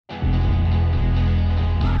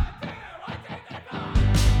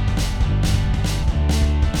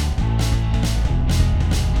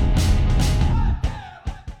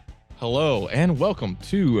Hello and welcome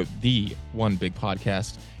to the One Big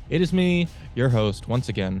Podcast. It is me, your host, once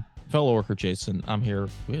again, fellow worker Jason. I'm here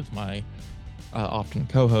with my often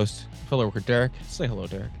co-host, fellow worker Derek. Say hello,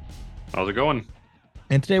 Derek. How's it going?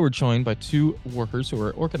 And today we're joined by two workers who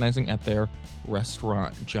are organizing at their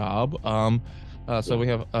restaurant job. So we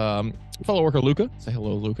have fellow worker Luca. Say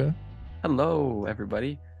hello, Luca. Hello,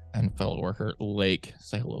 everybody. And fellow worker Lake.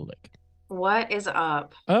 Say hello, Lake. What is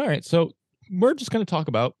up? All right, so we're just going to talk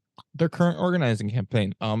about their current organizing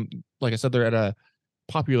campaign. Like I said, they're at a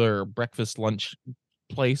popular breakfast lunch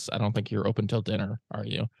place. I don't think you're open till dinner, are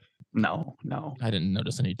you? No. I didn't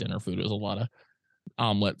notice any dinner food. It was a lot of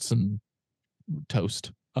omelets and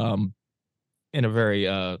toast. In a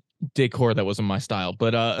very decor that wasn't my style,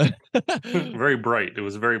 but very bright. It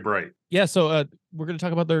was very bright. Yeah, so we're going to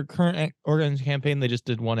talk about their current organizing campaign. They just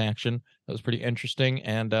did one action that was pretty interesting,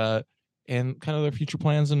 and kind of their future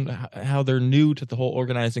plans and how they're new to the whole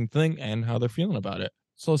organizing thing and how they're feeling about it.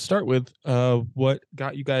 So let's start with what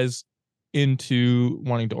got you guys into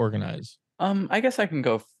wanting to organize. I guess I can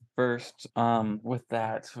go first with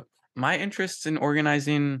that. My interest in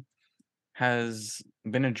organizing has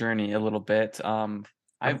been a journey a little bit.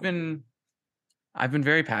 I've been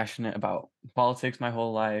very passionate about politics my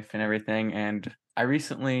whole life and everything, and I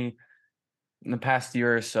recently, in the past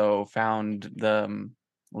year or so, found the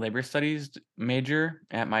labor studies major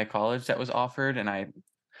at my college that was offered, and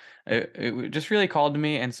it just really called to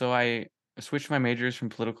me, and so I switched my majors from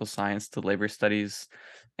political science to labor studies,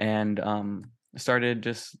 and started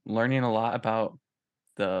just learning a lot about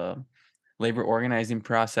the labor organizing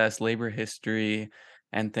process, labor history,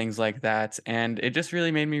 and things like that. And it just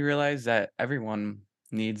really made me realize that everyone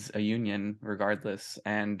needs a union regardless.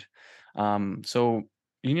 And so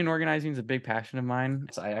union organizing is a big passion of mine.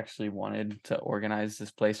 I actually wanted to organize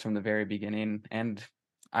this place from the very beginning. And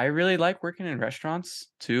I really like working in restaurants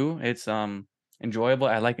too. It's enjoyable.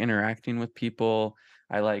 I like interacting with people.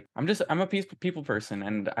 I'm a people person,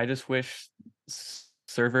 and I just wish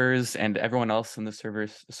servers and everyone else in the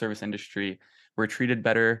service industry were treated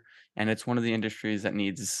better, and it's one of the industries that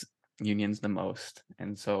needs unions the most,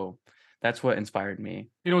 and so that's what inspired me.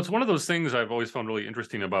 You know, it's one of those things I've always found really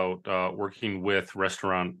interesting about working with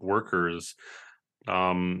restaurant workers.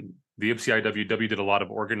 The IPSI-WW did a lot of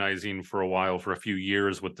organizing for a while, for a few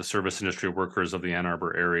years, with the service industry workers of the Ann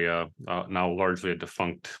Arbor area, now largely a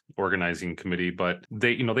defunct organizing committee. But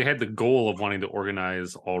they had the goal of wanting to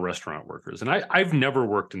organize all restaurant workers. And I've never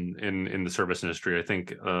worked in the service industry. I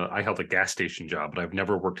think I held a gas station job, but I've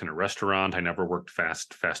never worked in a restaurant. I never worked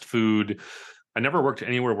fast food. I never worked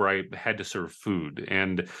anywhere where I had to serve food.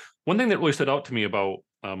 And one thing that really stood out to me about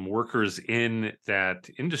workers in that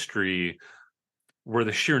industry were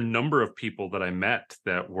the sheer number of people that I met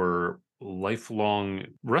that were lifelong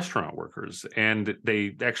restaurant workers, and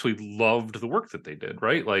they actually loved the work that they did,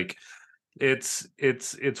 right? Like it's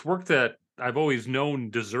work that I've always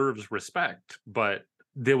known deserves respect, but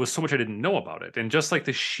there was so much I didn't know about it. And just like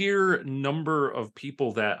the sheer number of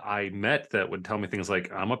people that I met that would tell me things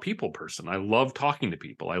like, I'm a people person. I love talking to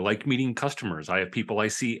people. I like meeting customers. I have people I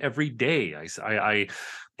see every day.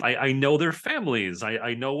 I know their families.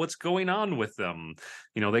 I know what's going on with them.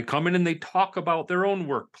 You know, they come in and they talk about their own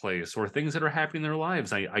workplace or things that are happening in their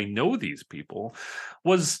lives. I know these people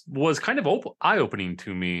was kind of eye-opening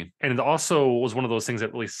to me. And it also was one of those things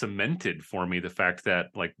that really cemented for me the fact that,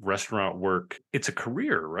 like, restaurant work, it's a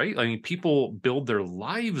career, right? I mean, people build their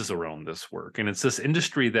lives around this work. And it's this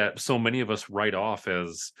industry that so many of us write off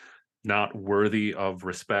as not worthy of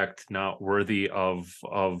respect, not worthy of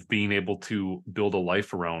being able to build a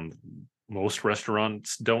life around. Most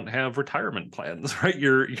restaurants don't have retirement plans, right?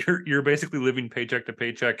 You're basically living paycheck to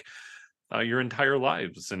paycheck your entire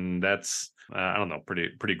lives, and that's I don't know,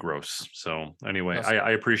 pretty gross. So anyway,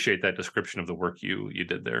 I appreciate that description of the work you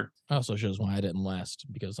did there. Also shows why I didn't last,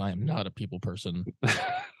 because I am not a people person.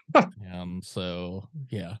 So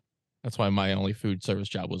yeah, that's why my only food service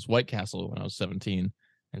job was White Castle when I was 17.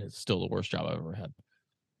 And it's still the worst job I've ever had.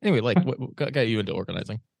 Anyway, like, what got you into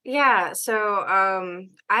organizing? Yeah, so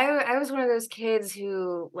I was one of those kids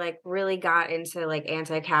who like really got into like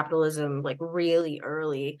anti-capitalism like really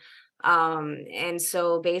early. And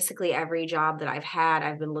so basically every job that I've had,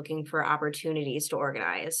 I've been looking for opportunities to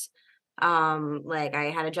organize. Like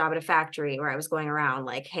I had a job at a factory where I was going around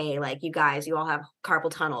like, hey, like you guys, you all have carpal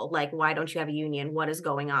tunnel. Like, why don't you have a union? What is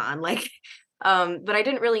going on? Like, but I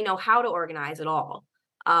didn't really know how to organize at all.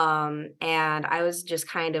 And I was just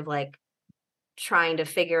kind of like trying to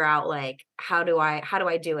figure out like how do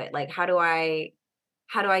I do it? Like how do I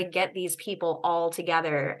get these people all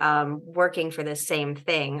together working for this same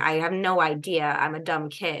thing? I have no idea. I'm a dumb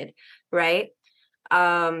kid, right?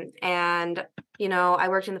 And I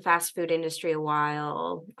worked in the fast food industry a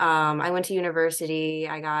while. I went to university.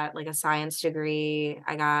 I got like a science degree.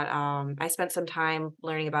 I spent some time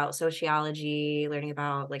learning about sociology, learning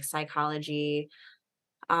about like psychology.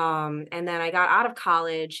 And then I got out of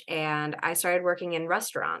college and I started working in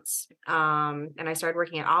restaurants. And I started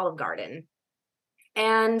working at Olive Garden.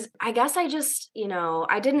 And I guess I just,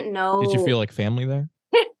 I didn't Did you know. feel like family there?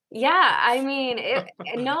 Yeah, I mean,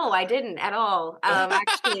 no, I didn't at all.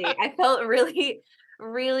 Actually, I felt really,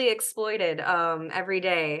 really exploited every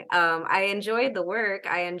day. I enjoyed the work.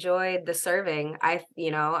 I enjoyed the serving.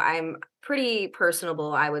 I'm pretty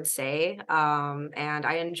personable, I would say. And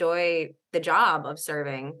I enjoy the job of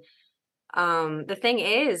serving. The thing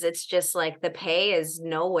is, it's just like the pay is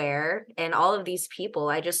nowhere, and all of these people,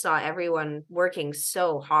 I just saw everyone working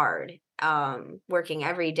so hard, working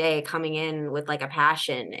every day, coming in with like a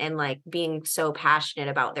passion and like being so passionate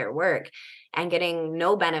about their work and getting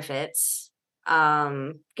no benefits,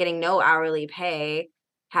 getting no hourly pay,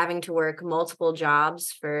 having to work multiple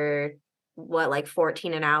jobs for what, like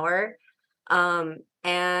 14 an hour.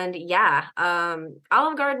 And yeah,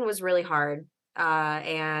 Olive Garden was really hard,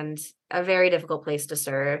 and a very difficult place to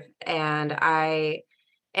serve. And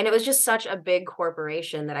it was just such a big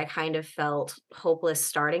corporation that I kind of felt hopeless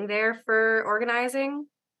starting there for organizing.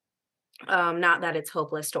 Not that it's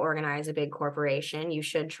hopeless to organize a big corporation. You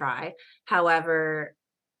should try. However,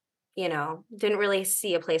 didn't really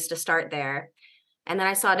see a place to start there. And then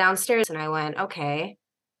I saw downstairs and I went, okay,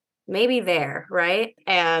 maybe there, right?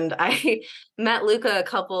 And I met Luca a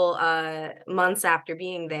couple months after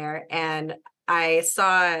being there, and I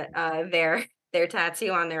saw their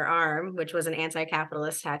tattoo on their arm, which was an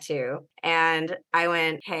anti-capitalist tattoo. And I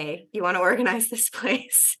went, hey, you want to organize this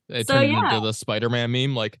place? It So turned yeah, into the Spider-Man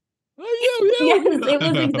meme, like, oh, yes, yeah. it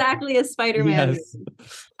was exactly a Spider-Man. Yes.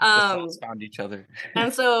 The Um, thoughts found each other.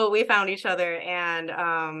 and so we found each other,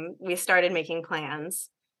 and we started making plans.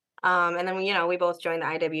 And then we both joined the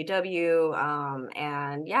IWW,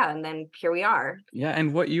 and yeah, and then here we are. Yeah,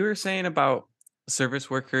 and what you were saying about service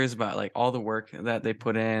workers, about like all the work that they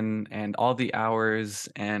put in and all the hours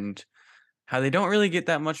and how they don't really get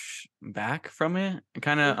that much back from it.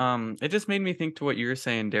 Kind of it just made me think to what you were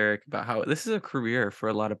saying, Derek, about how this is a career for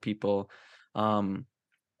a lot of people. Um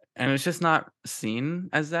and it's just not seen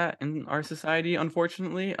as that in our society,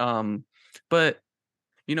 unfortunately. But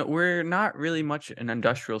we're not really much an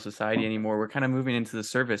industrial society anymore. We're kind of moving into the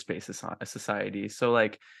service-based society. So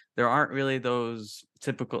like there aren't really those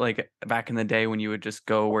typical, like back in the day when you would just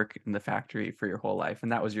go work in the factory for your whole life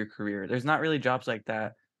and that was your career. There's not really jobs like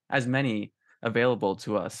that as many available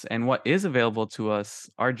to us. And what is available to us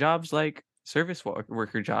are jobs like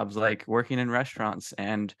worker jobs, like working in restaurants.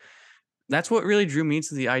 And that's what really drew me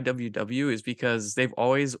to the IWW, is because they've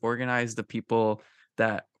always organized the people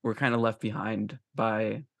that were kind of left behind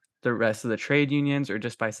by the rest of the trade unions or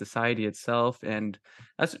just by society itself. And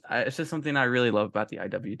it's just something I really love about the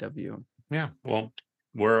IWW. Yeah, well,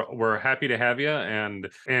 we're happy to have you, and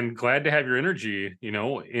glad to have your energy,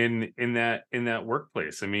 in that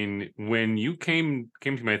workplace. I mean, when you came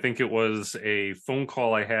to me, I think it was a phone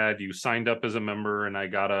call I had. You signed up as a member, and I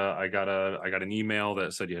got an email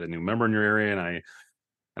that said you had a new member in your area,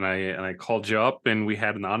 and I called you up, and we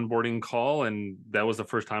had an onboarding call, and that was the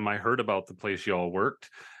first time I heard about the place you all worked,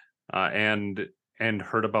 and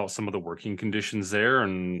heard about some of the working conditions there,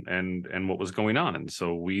 and what was going on. And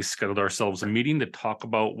so we scheduled ourselves a meeting to talk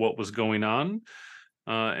about what was going on,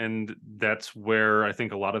 and that's where I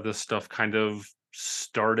think a lot of this stuff kind of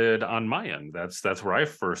started on my end. That's where I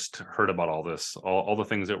first heard about all this, all the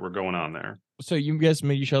things that were going on there. So you guys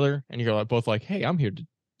meet each other and you're like both like, hey, I'm here to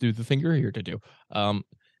do the thing you're here to do.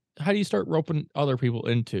 How do you start roping other people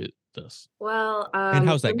into this? Well, And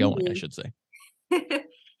how's for that going, I me, should say?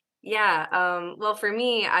 yeah, well, for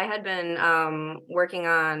me, I had been working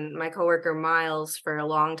on my coworker Miles for a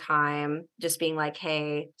long time, just being like,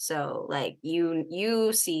 hey, so like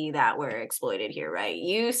you see that we're exploited here, right?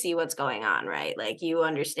 You see what's going on, right? Like you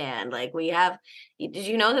understand, like did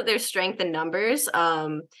you know that there's strength in numbers?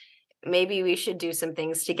 Maybe we should do some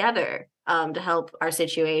things together to help our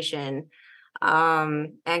situation.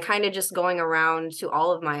 And kind of just going around to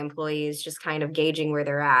all of my employees, just kind of gauging where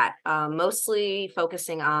they're at, mostly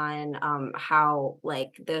focusing on how like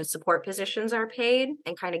the support positions are paid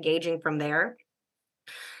and kind of gauging from there.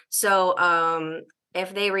 So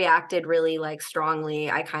if they reacted really like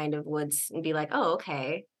strongly, I kind of would be like, oh,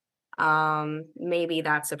 okay. Maybe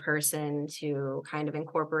that's a person to kind of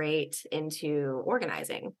incorporate into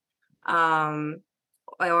organizing. Um,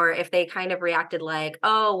 or if they kind of reacted like,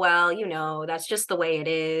 oh, well, that's just the way it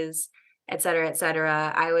is, et cetera, et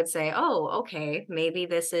cetera, I would say, oh, okay, maybe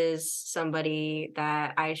this is somebody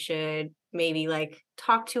that I should maybe like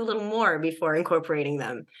talk to a little more before incorporating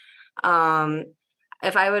them. Um,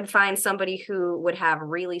 if I would find somebody who would have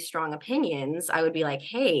really strong opinions, I would be like,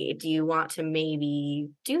 hey, do you want to maybe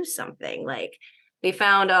do something? Like we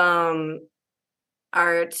found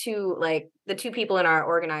our two, like the two people in our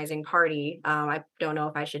organizing party. I don't know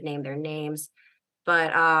if I should name their names,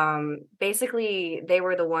 but basically they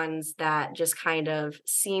were the ones that just kind of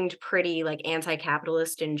seemed pretty like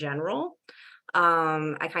anti-capitalist in general.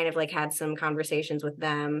 I kind of like had some conversations with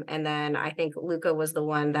them, and then I think Luca was the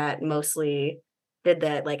one that mostly did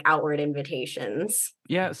the like outward invitations.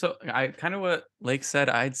 Yeah, so I kind of what Lake said,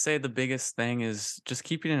 I'd say the biggest thing is just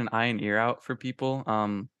keeping an eye and ear out for people,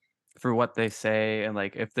 for what they say and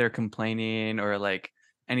like if they're complaining or like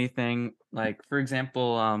anything. Like for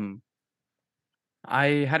example, I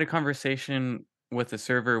had a conversation with a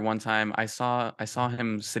server one time. I saw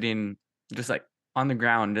him sitting just like on the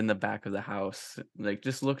ground in the back of the house, like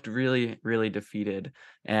just looked really, really defeated.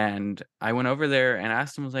 And I went over there and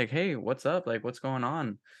asked him, was like, "Hey, what's up? Like, what's going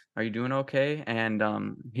on? Are you doing okay?" And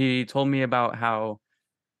he told me about how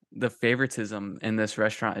the favoritism in this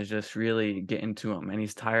restaurant is just really getting to him, and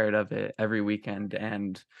he's tired of it every weekend.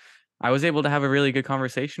 And I was able to have a really good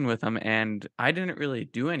conversation with him, and I didn't really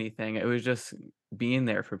do anything. It was just being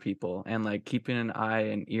there for people and like keeping an eye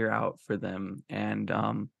and ear out for them. And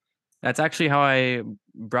that's actually how I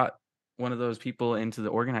brought one of those people into the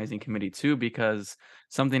organizing committee too, because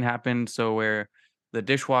something happened. So where the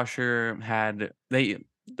dishwasher had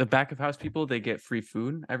the back of house people, they get free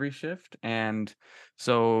food every shift, and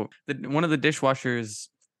so one of the dishwashers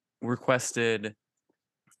requested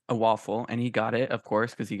a waffle, and he got it, of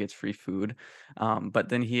course, because he gets free food. But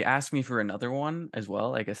then he asked me for another one as well,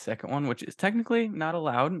 like a second one, which is technically not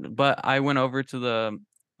allowed. But I went over to the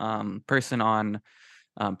person on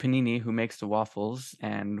Panini who makes the waffles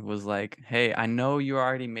and was like, "Hey, I know you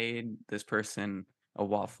already made this person a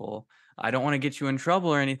waffle. I don't want to get you in trouble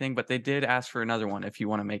or anything, but they did ask for another one if you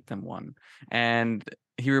want to make them one." And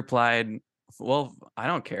he replied, "Well, I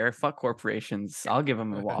don't care. Fuck corporations. I'll give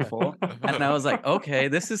them a waffle." And I was like, "Okay,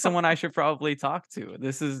 this is someone I should probably talk to.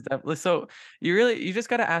 This is definitely." So you just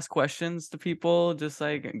got to ask questions to people, just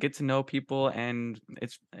like get to know people, and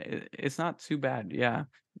it's not too bad. Yeah.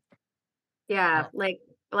 Yeah, like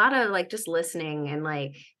a lot of like just listening and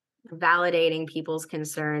like validating people's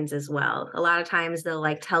concerns as well. A lot of times they'll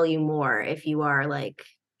like tell you more if you are like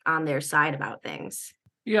on their side about things.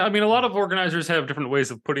 Yeah, I mean, a lot of organizers have different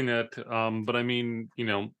ways of putting it, but I mean,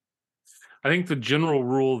 I think the general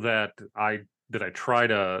rule that I try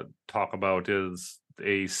to talk about is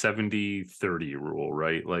a 70-30 rule,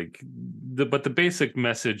 right? Like but the basic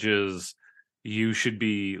message is you should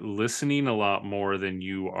be listening a lot more than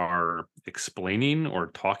you are explaining or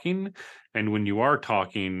talking. And when you are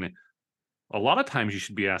talking, a lot of times you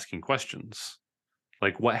should be asking questions.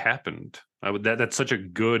 Like, what happened? That's such a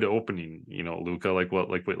good opening, Luca. Like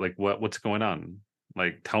what's going on?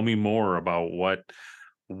 Like, tell me more about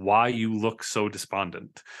why you look so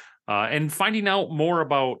despondent, and finding out more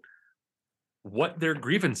about what their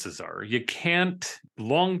grievances are. You can't,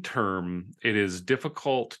 long term, it is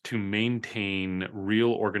difficult to maintain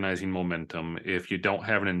real organizing momentum if you don't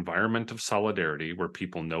have an environment of solidarity where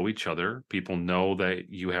people know each other, people know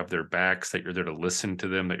that you have their backs, that you're there to listen to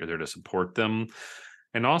them, that you're there to support them.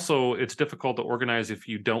 And also, it's difficult to organize if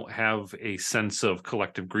you don't have a sense of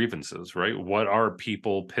collective grievances, right? What are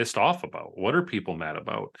people pissed off about? What are people mad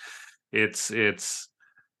about?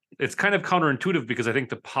 It's kind of counterintuitive, because I think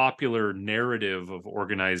the popular narrative of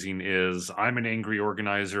organizing is, I'm an angry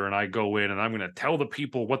organizer and I go in and I'm going to tell the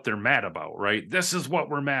people what they're mad about, right? This is what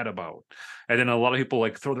we're mad about. And then a lot of people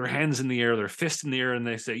like throw their hands in the air, their fist in the air, and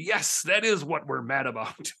they say, yes, that is what we're mad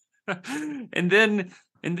about. and then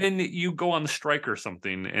you go on the strike or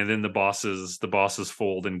something, and then the bosses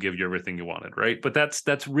fold and give you everything you wanted, right? But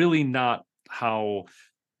that's really not how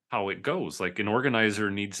it goes. Like, an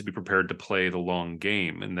organizer needs to be prepared to play the long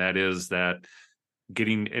game, and that is that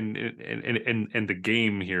getting and the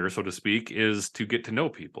game here, so to speak, is to get to know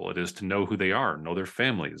people. It is to know who they are, know their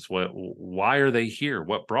families, why are they here,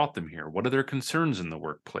 what brought them here, what are their concerns in the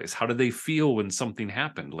workplace, how do they feel when something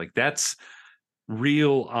happened. Like, that's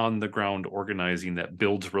real on the ground organizing that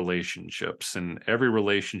builds relationships, and every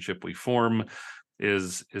relationship we form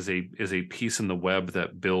is a piece in the web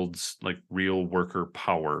that builds like real worker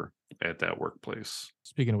power at that workplace.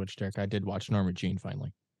 Speaking of which, Derek, I did watch Norma Jean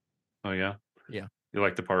finally. Oh yeah? Yeah. You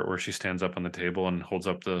like the part where she stands up on the table and holds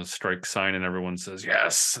up the strike sign and everyone says,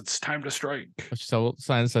 yes, it's time to strike. So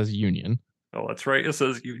sign says union. Oh, that's right. It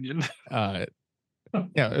says union.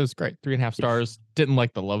 Yeah, it was great. 3.5 stars. Didn't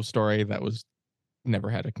like the love story. That was never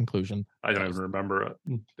had a conclusion. I don't That even was remember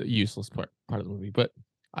it. the useless part of the movie, but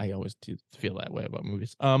I always do feel that way about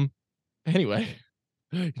movies. Anyway,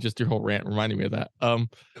 just your whole rant reminded me of that.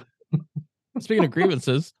 Speaking of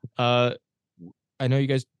grievances, I know you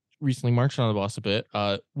guys recently marched on the boss a bit.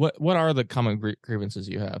 What are the common grievances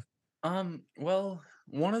you have? Well,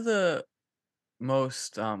 one of the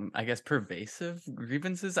most I guess pervasive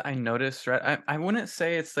grievances I noticed, right? I wouldn't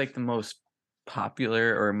say it's like the most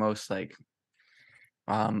popular or most like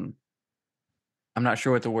um I'm not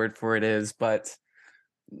sure what the word for it is, but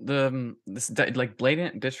like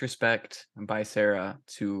blatant disrespect by Sarah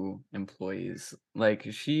to employees. Like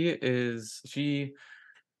she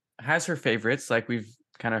has her favorites, like we've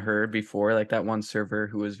kind of heard before, like that one server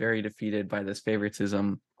who was very defeated by this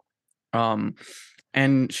favoritism. Um,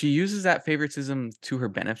 and she uses that favoritism to her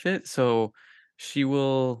benefit. So she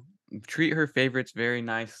will treat her favorites very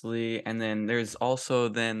nicely. And then there's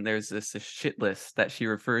this shit list that she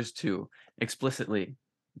refers to explicitly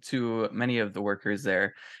to many of the workers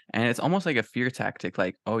there. And it's almost like a fear tactic,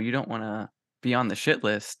 like, oh, you don't want to be on the shit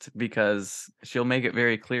list, because she'll make it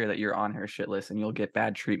very clear that you're on her shit list and you'll get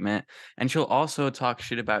bad treatment. And she'll also talk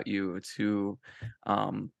shit about you to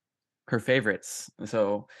um her favorites.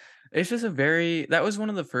 So it's just that was one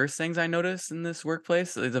of the first things I noticed in this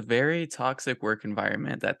workplace. It's a very toxic work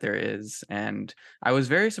environment that there is. And I was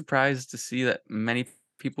very surprised to see that many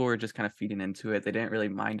people were just kind of feeding into it. They didn't really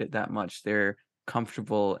mind it that much. They're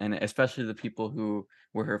comfortable in it, especially the people who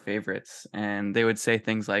were her favorites. And they would say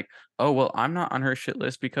things like, oh, well, I'm not on her shit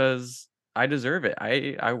list because I deserve it.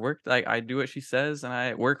 I worked, like, I do what she says and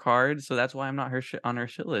I work hard, so that's why I'm not on her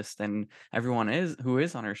shit list. And everyone who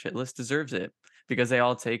is on her shit list deserves it, because they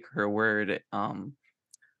all take her word.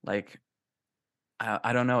 Like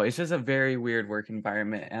I don't know. It's just a very weird work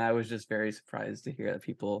environment, and I was just very surprised to hear that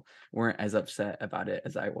people weren't as upset about it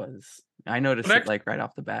as I was. I noticed But it like right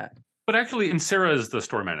off the bat. actually, and Sarah is the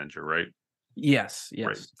store manager, right? Yes,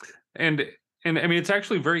 Right. yes. And I mean, it's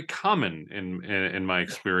actually very common in my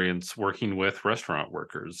experience working with restaurant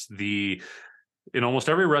workers. In almost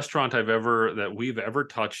every restaurant that we've ever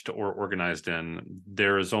touched or organized in,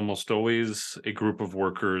 there is almost always a group of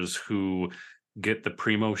workers who get the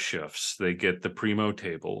primo shifts. They get the primo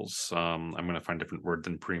tables. I'm going to find a different word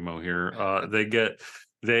than primo here. They get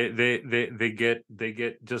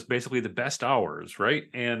just basically the best hours, right?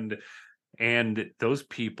 And those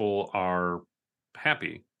people are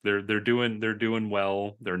happy. They're doing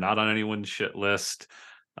well. They're not on anyone's shit list.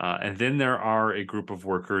 And then there are a group of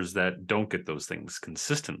workers that don't get those things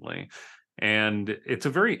consistently. And it's a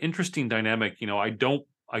very interesting dynamic. I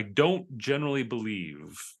don't generally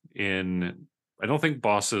believe in I don't think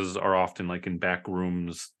bosses are often like in back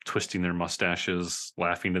rooms twisting their mustaches,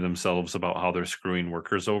 laughing to themselves about how they're screwing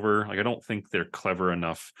workers over. Like I don't think they're clever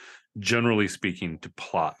enough, generally speaking, to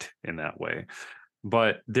plot in that way.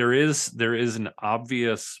 But there is an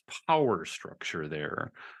obvious power structure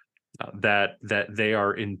there that they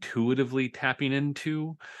are intuitively tapping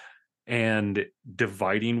into and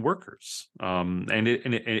dividing workers. And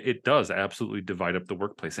it does absolutely divide up the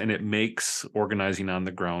workplace, and it makes organizing on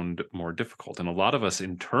the ground more difficult. And a lot of us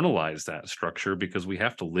internalize that structure because we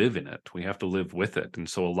have to live in it. We have to live with it. And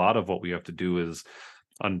so a lot of what we have to do is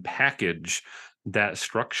unpackage that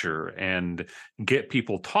structure and get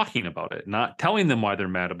people talking about it, not telling them why they're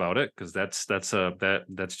mad about it, because that's just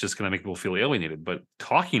going to make people feel alienated. But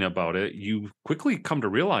talking about it, you quickly come to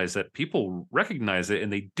realize that people recognize it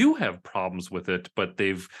and they do have problems with it, but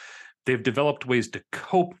they've developed ways to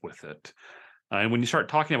cope with it. And when you start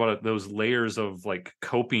talking about it, those layers of like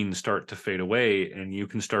coping start to fade away, and you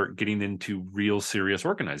can start getting into real serious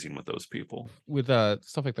organizing with those people. With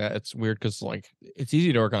stuff like that, it's weird because like it's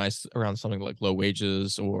easy to organize around something like low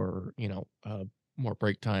wages or more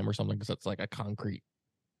break time or something, because that's like a concrete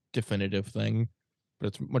definitive thing. But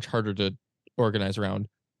it's much harder to organize around.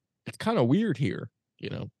 It's kind of weird here,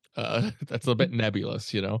 that's a bit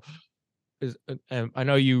nebulous. I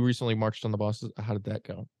know you recently marched on the bosses. How did that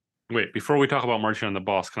go? Wait, before we talk about marching on the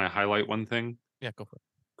boss, can I highlight one thing? Yeah, go for it.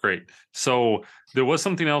 Great. So there was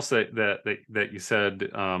something else that you said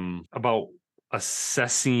about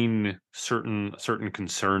assessing certain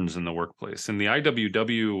concerns in the workplace. In the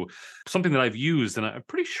IWW, something that I've used, and I'm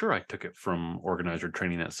pretty sure I took it from organizer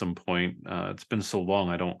training at some point. It's been so long,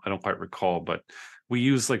 I don't quite recall, but we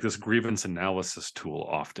use like this grievance analysis tool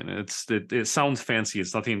often. It sounds fancy.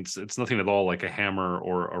 It's nothing at all like a hammer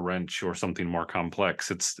or a wrench or something more complex.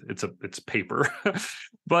 It's paper,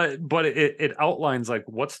 but it outlines like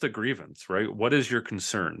what's the grievance, right? What is your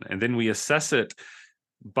concern? And then we assess it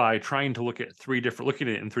by trying to looking at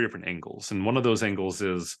it in three different angles. And one of those angles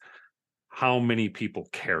is how many people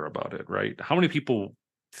care about it, right? How many people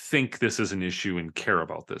think this is an issue and care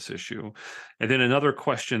about this issue? And then another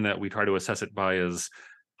question that we try to assess it by is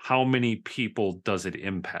how many people does it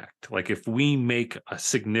impact? Like if we make a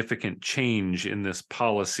significant change in this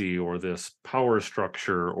policy or this power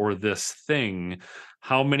structure or this thing,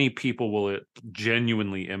 how many people will it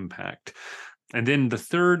genuinely impact? And then the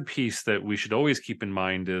third piece that we should always keep in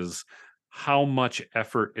mind is how much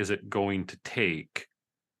effort is it going to take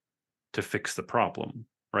to fix the problem,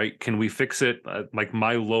 right? Can we fix it? Like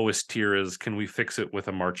my lowest tier is, can we fix it with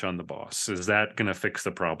a march on the boss? Is that going to fix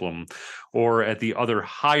the problem? Or at the other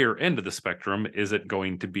higher end of the spectrum, is it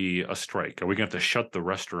going to be a strike? Are we going to have to shut the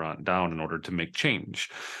restaurant down in order to make change?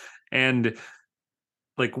 And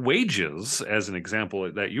like wages, as an example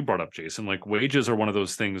that you brought up, Jason, like wages are one of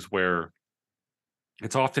those things where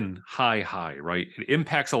it's often high, right? It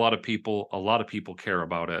impacts a lot of people care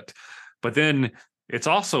about it. But then it's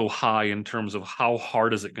also high in terms of how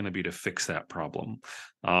hard is it going to be to fix that problem.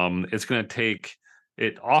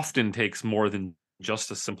 It often takes more than just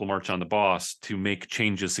a simple march on the boss to make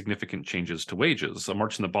significant changes to wages. A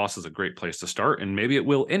march on the boss is a great place to start, and maybe it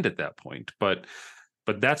will end at that point, but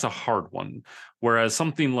that's a hard one. Whereas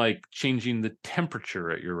something like changing the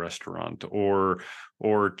temperature at your restaurant or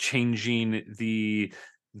changing the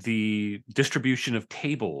distribution of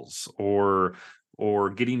tables or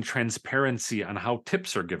getting transparency on how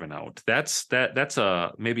tips are given out, that's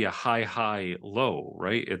maybe a high low,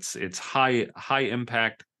 right? It's high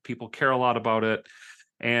impact. People care a lot about it,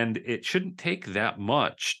 and it shouldn't take that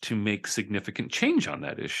much to make significant change on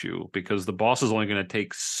that issue, because the boss is only going to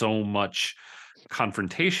take so much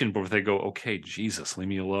confrontation before they go, okay, Jesus, leave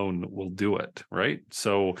me alone, we'll do it, right?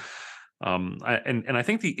 So I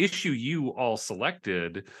think the issue you all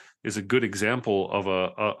selected is a good example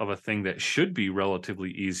of a thing that should be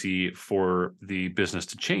relatively easy for the business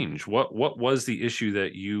to change. What was the issue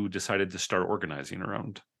that you decided to start organizing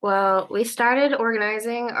around? Well, we started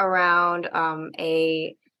organizing around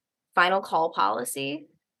a final call policy.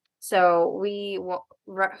 So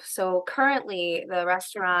so currently the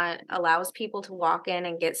restaurant allows people to walk in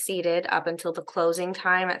and get seated up until the closing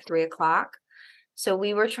time at 3:00. So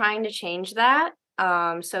we were trying to change that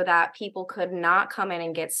so that people could not come in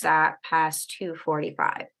and get sat past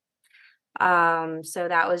 2:45. So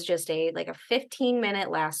that was just a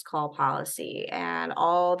 15-minute last call policy, and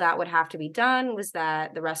all that would have to be done was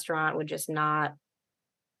that the restaurant would just not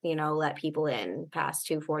let people in past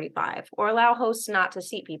 2:45 or allow hosts not to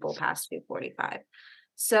seat people past 2:45.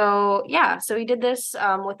 So yeah, so we did this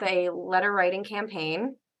with a letter writing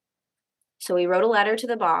campaign. So we wrote a letter to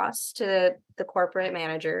the boss, to the corporate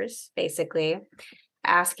managers, basically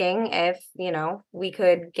asking if, we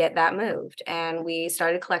could get that moved. And we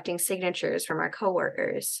started collecting signatures from our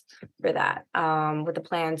coworkers for that, with the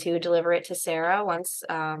plan to deliver it to Sarah once,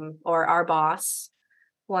 or our boss,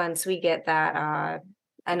 once we get that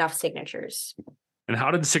enough signatures. And how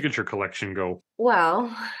did the signature collection go?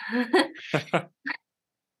 Well,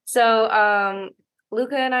 so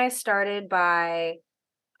Luca and I started by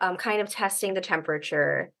kind of testing the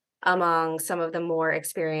temperature among some of the more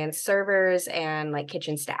experienced servers and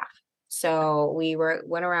kitchen staff. So we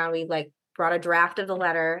went around, we brought a draft of the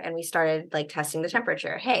letter and we started testing the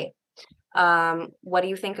temperature. Hey, what do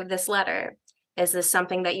you think of this letter? Is this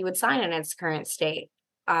something that you would sign in its current state?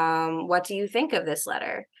 What do you think of this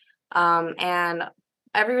letter? And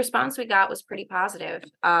every response we got was pretty positive.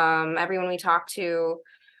 Everyone we talked to,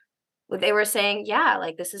 they were saying, yeah,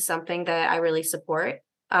 this is something that I really support.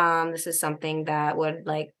 This is something that would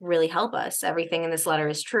really help us. Everything in this letter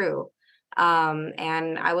is true.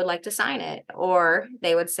 And I would like to sign it. Or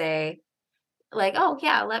they would say oh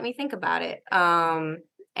yeah, let me think about it.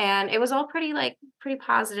 And it was all pretty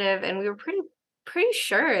positive, and we were pretty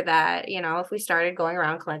sure that, if we started going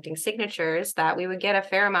around collecting signatures, that we would get a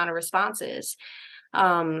fair amount of responses.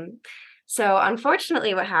 So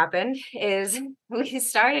unfortunately what happened is we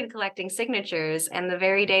started collecting signatures, and the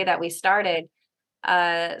very day that we started,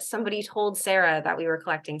 somebody told Sarah that we were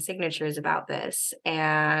collecting signatures about this,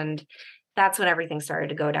 and that's when everything started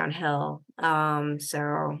to go downhill.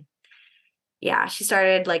 So yeah, she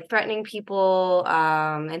started threatening people,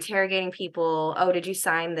 interrogating people. Oh, did you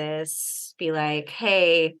sign this? Be like,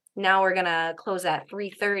 hey, now we're gonna close at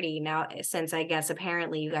 3:30 now, since I guess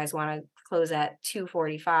apparently you guys want to close at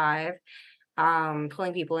 2:45.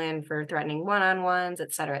 Pulling people in for threatening one-on-ones,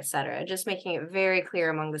 et cetera, just making it very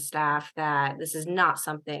clear among the staff that this is not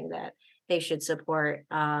something that they should support,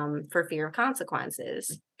 for fear of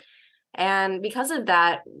consequences. And because of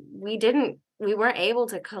that, we didn't we weren't able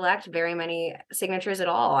to collect very many signatures at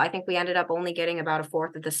all. I think we ended up only getting about a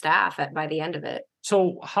fourth of the staff by the end of it.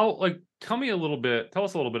 So how, like, tell us a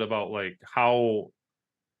little bit about like how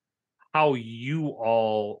you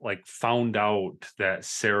all like found out that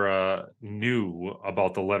Sarah knew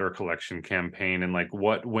about the letter collection campaign, and like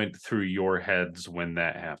what went through your heads when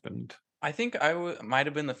that happened. I think I might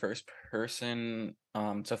have been the first person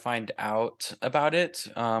to find out about it,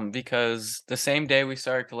 because the same day we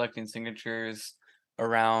started collecting signatures,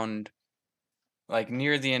 around like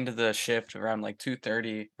near the end of the shift, around like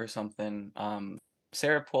 2:30 or something,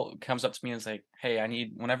 Sarah comes up to me and is like, "Hey,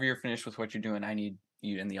 whenever you're finished with what you're doing, I need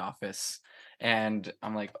you in the office." And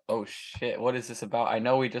I'm like, "Oh shit, what is this about? I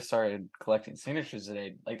know we just started collecting signatures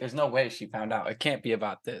today. Like, there's no way she found out. It can't be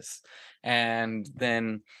about this." And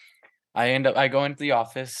then I go into the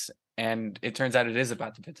office, and it turns out it is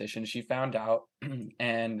about the petition. She found out,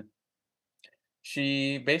 and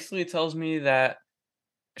she basically tells me that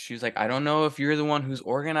she was like, "I don't know if you're the one who's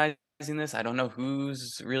organizing this. I don't know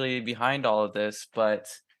who's really behind all of this, but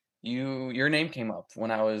your name came up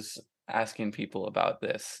when I was asking people about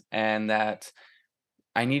this, and that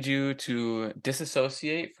I need you to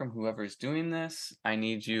disassociate from whoever's doing this. I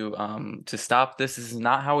need you to stop this. This is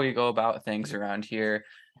not how we go about things around here."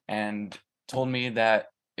 And told me that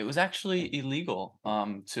it was actually illegal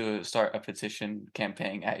to start a petition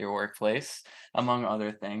campaign at your workplace, among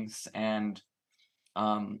other things. And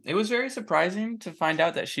it was very surprising to find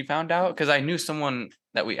out that she found out, because I knew someone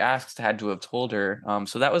that we asked had to have told her.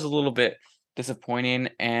 So that was a little bit disappointing,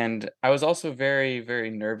 and I was also very, very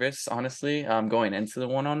nervous, honestly, going into the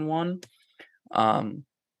one-on-one. Um,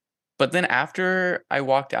 but then after I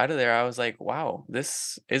walked out of there, I was like, "Wow,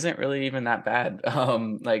 this isn't really even that bad."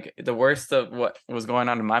 Like, the worst of what was going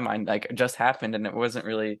on in my mind, like, just happened, and it wasn't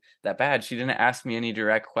really that bad. She didn't ask me any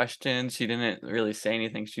direct questions. She didn't really say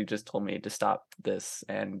anything. She just told me to stop this,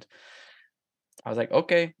 and I was like,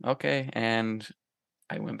 "Okay, okay." And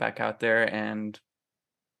I went back out there, and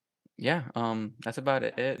yeah, that's about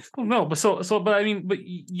it. Oh, no, but I mean,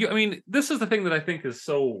 I mean, this is the thing that I think is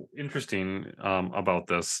so interesting about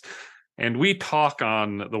this. And we talk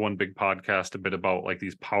on the One Big Podcast a bit about like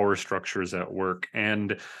these power structures at work.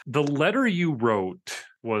 And the letter you wrote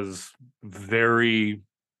was very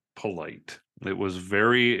polite. It was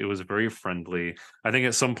very friendly. I think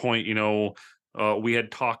at some point, we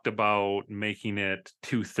had talked about making it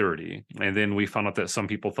 2:30, and then we found out that some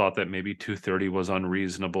people thought that maybe 2:30 was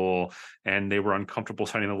unreasonable, and they were uncomfortable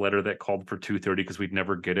signing a letter that called for 2:30 because we'd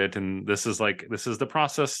never get it. And this is the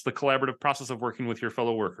process, the collaborative process of working with your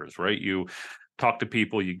fellow workers, right? You talk to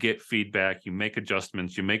people, you get feedback, you make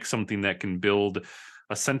adjustments, you make something that can build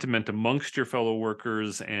a sentiment amongst your fellow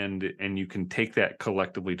workers, and you can take that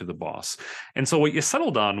collectively to the boss. And so what you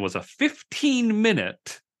settled on was a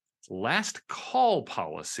 15-minute last call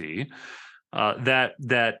policy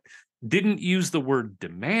that didn't use the word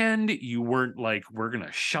demand. You weren't like, "We're going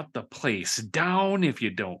to shut the place down if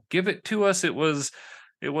you don't give it to us." It was,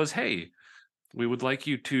 "Hey, we would like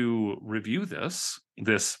you to review this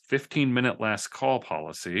 15-minute last call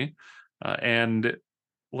policy and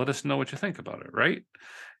let us know what you think about it," right?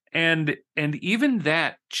 And even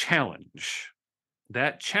that challenge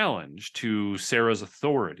to Sarah's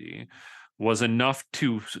authority was enough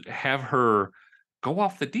to have her go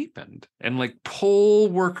off the deep end and like pull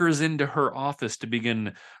workers into her office to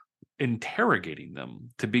begin interrogating them,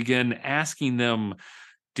 to begin asking them,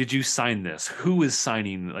 "Did you sign this? Who is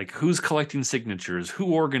signing? Like, who's collecting signatures?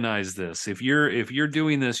 Who organized this? If you're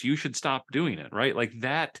doing this, you should stop doing it," right? Like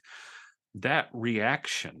that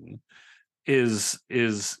reaction is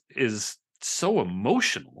so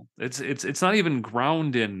emotional. It's not even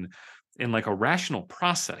ground in like a rational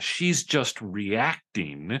process. She's just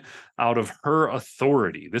reacting out of her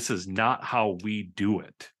authority. "This is not how we do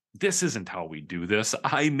it. This isn't how we do this.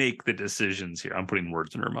 I make the decisions here." I'm putting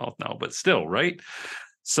words in her mouth now, but still, right?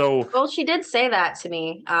 So, Well, she did say that to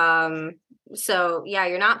me. So yeah,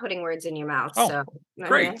 you're not putting words in your mouth. oh, So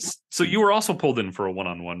great. So you were also pulled in for a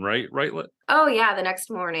one-on-one, right? Right? Oh yeah, the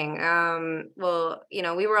next morning. Well,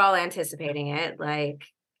 we were all anticipating it. Like,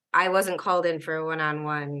 I wasn't called in for a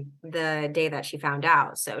one-on-one the day that she found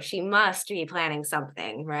out. So she must be planning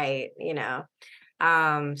something, right?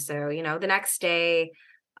 So, the next day,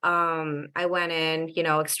 I went in,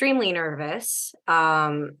 extremely nervous.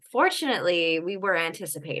 Fortunately, we were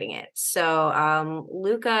anticipating it. So,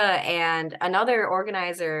 Luca and another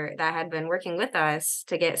organizer that had been working with us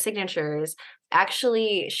to get signatures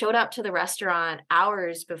actually showed up to the restaurant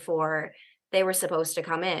hours before they were supposed to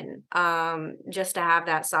come in, just to have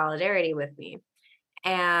that solidarity with me.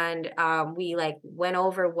 And we like went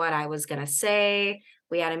over what I was gonna say,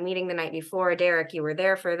 we had a meeting the night before. Derek, you were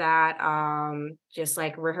there for that. Just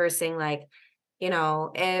like rehearsing, like, you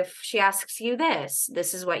know, if she asks you this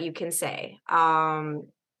is what you can say. And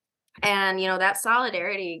you know, that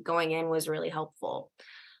solidarity going in was really helpful.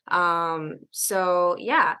 So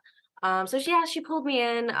yeah. She pulled me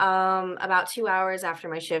in about 2 hours after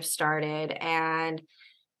my shift started. And,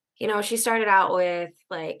 you know, she started out with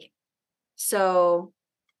like, so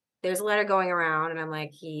there's a letter going around, and I'm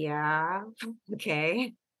like, yeah,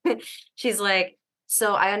 okay. She's like,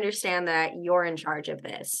 so I understand that you're in charge of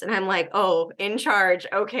this. And I'm like, oh, in charge.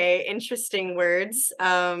 Okay, interesting words.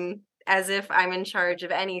 As if I'm in charge of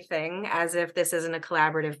anything, as if this isn't a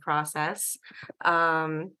collaborative process.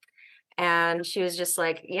 And she was just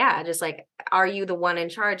like, yeah, just like, are you the one in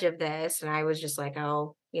charge of this? And I was just like,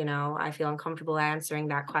 oh, you know, I feel uncomfortable answering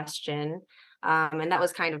that question. And that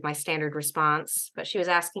was kind of my standard response. But she was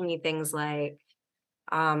asking me things like,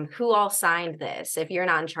 who all signed this? If you're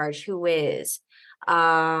not in charge, who is?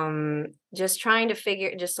 Just trying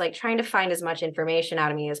to find as much information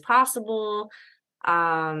out of me as possible.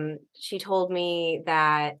 She told me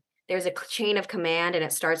that there's a chain of command and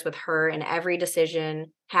it starts with her, and every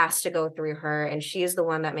decision has to go through her, and she is the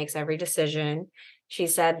one that makes every decision. She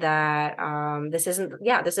said that this isn't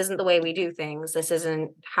the way we do things. This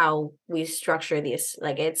isn't how we structure these.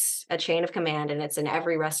 Like, it's a chain of command, and it's in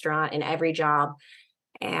every restaurant, in every job,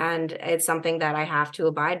 and it's something that I have to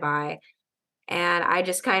abide by. And I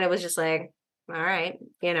just kind of was just like, all right,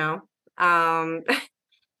 you know.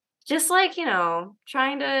 Just like, you know,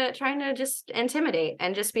 trying to just intimidate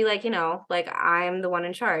and just be like, you know, like, I'm the one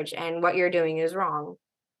in charge and what you're doing is wrong.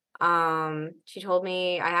 She told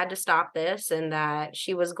me I had to stop this, and that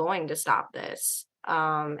she was going to stop this.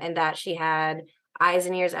 And that she had eyes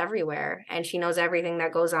and ears everywhere, and she knows everything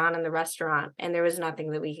that goes on in the restaurant, and there was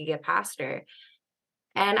nothing that we could get past her.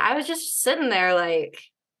 And I was just sitting there like,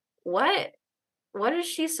 what is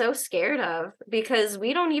she so scared of? Because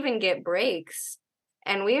we don't even get breaks.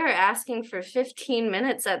 And we are asking for 15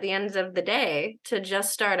 minutes at the end of the day to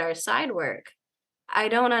just start our side work. I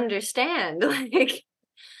don't understand. Like,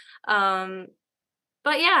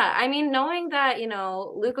 but yeah, I mean, knowing that, you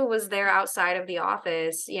know, Luca was there outside of the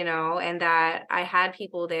office, you know, and that I had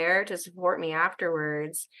people there to support me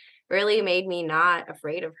afterwards really made me not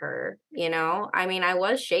afraid of her, you know? I mean, I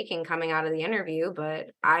was shaking coming out of the interview, but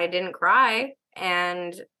I didn't cry.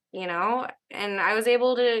 And, you know, and I was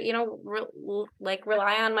able to, you know,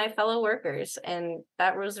 rely on my fellow workers, and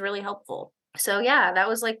that was really helpful. So yeah, that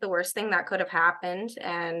was like the worst thing that could have happened,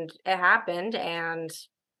 and it happened, and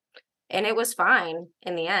it was fine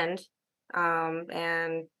in the end.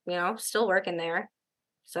 And you know, still working there.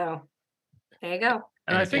 So there you go.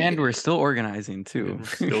 And I think And we're still organizing too. we're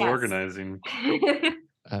still Yes. organizing.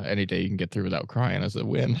 Any day you can get through without crying is a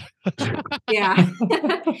win. Yeah.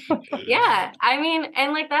 Yeah. I mean,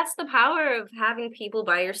 and like, that's the power of having people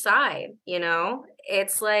by your side, you know?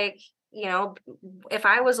 It's like, you know, if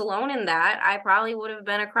I was alone in that, I probably would have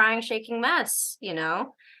been a crying, shaking mess, you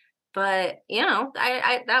know? But, you know,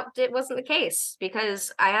 it wasn't the case,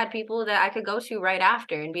 because I had people that I could go to right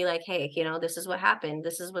after and be like, hey, you know, this is what happened.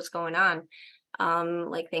 This is what's going on.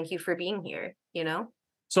 Like, thank you for being here, you know?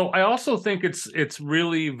 So I also think it's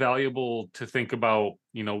really valuable to think about,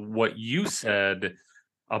 you know, what you said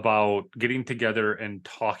about getting together and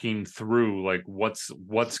talking through like what's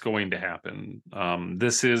going to happen.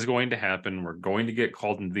 This is going to happen. We're going to get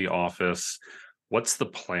called into the office. What's the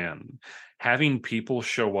plan? Having people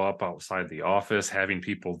show up outside the office, having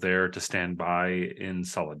people there to stand by in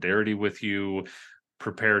solidarity with you,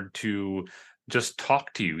 prepared to just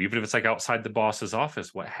talk to you, even if it's like outside the boss's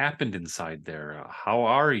office. What happened inside there? How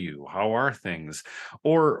are you? How are things?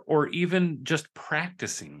 Or even just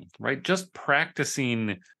practicing, right? Just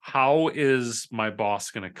practicing, how is my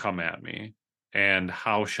boss going to come at me, and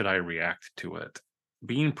how should I react to it?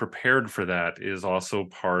 Being prepared for that is also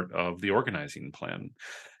part of the organizing plan.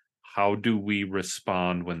 How do we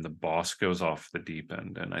respond when the boss goes off the deep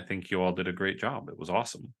end? And I think you all did a great job. It was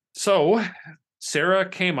awesome. So Sarah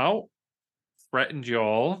came out, threatened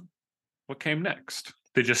y'all. What came next?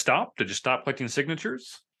 Did you stop? Did you stop collecting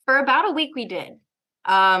signatures? For about a week, we did.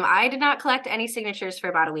 I did not collect any signatures for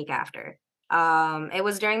about a week after. It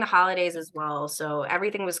was during the holidays as well, so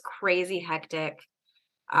everything was crazy hectic.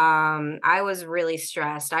 I was really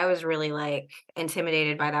stressed. I was really like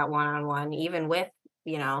intimidated by that one-on-one, even with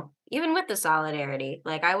the solidarity.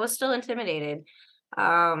 Like, I was still intimidated.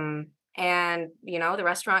 And you know, the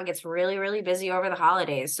restaurant gets really, really busy over the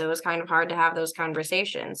holidays, so it was kind of hard to have those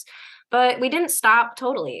conversations. But we didn't stop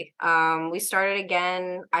totally. We started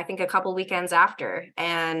again, I think a couple weekends after,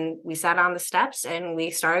 and we sat on the steps and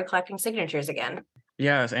we started collecting signatures again.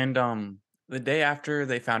 Yes, and the day after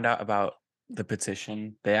they found out about the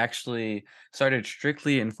petition, they actually started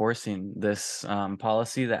strictly enforcing this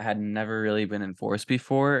policy that had never really been enforced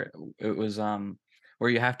before. It was where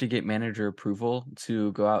you have to get manager approval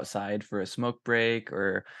to go outside for a smoke break,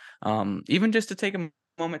 or even just to take a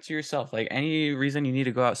moment to yourself. Like any reason you need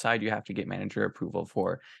to go outside, you have to get manager approval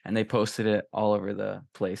for. And they posted it all over the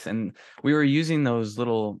place. And we were using those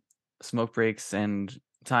little smoke breaks and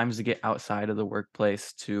times to get outside of the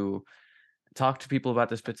workplace to talk to people about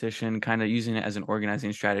this petition, kind of using it as an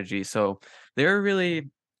organizing strategy. So they're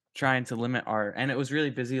really trying to limit our, and it was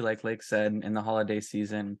really busy, like Lake said, in the holiday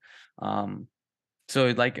season. Um,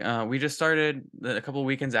 so like we just started a couple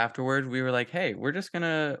weekends afterward. We were like, hey, we're just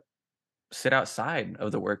gonna sit outside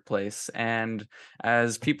of the workplace, and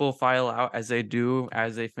as people file out, as they do,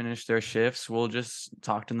 as they finish their shifts, we'll just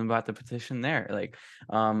talk to them about the petition there. Like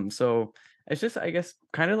so it's just, I guess,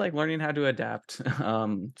 kind of like learning how to adapt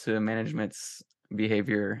to management's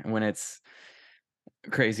behavior when it's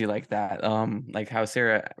crazy like that, like how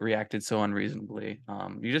Sarah reacted so unreasonably.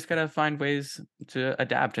 You just gotta find ways to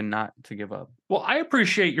adapt and not to give up. Well, I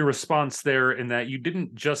appreciate your response there in that you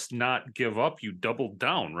didn't just not give up, you doubled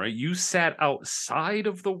down, right? You sat outside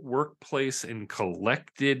of the workplace and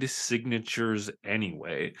collected signatures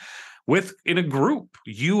anyway. In a group,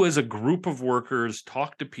 you as a group of workers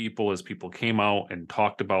talked to people as people came out and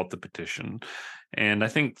talked about the petition. And I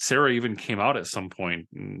think Sarah even came out at some point.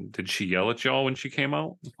 Did she yell at y'all when she came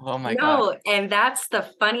out? Oh my god. No, and that's the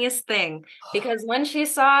funniest thing, because when she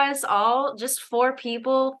saw us all, just 4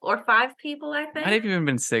 people or 5 people, I Might think. have even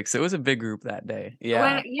been 6. It was a big group that day.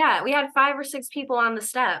 Yeah. Yeah, we had 5 or 6 people on the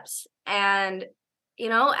steps, and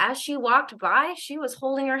as she walked by, she was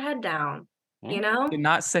holding her head down, you know? Did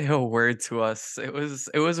not say a word to us. It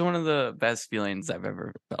was one of the best feelings I've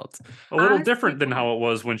ever felt. A little Honestly, different than how it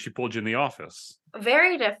was when she pulled you in the office.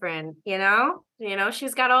 very different,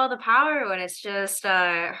 she's got all the power when it's just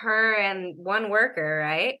her and one worker,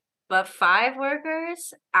 right? But 5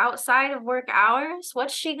 workers outside of work hours,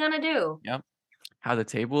 what's she gonna do? Yep. How the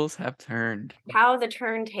tables have turned. How the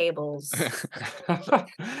turntables.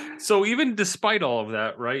 So even despite all of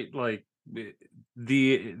that, right? Like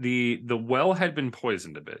the well had been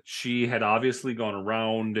poisoned a bit. She had obviously gone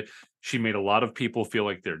around. She made a lot of people feel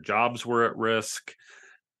like their jobs were at risk.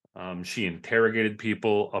 She interrogated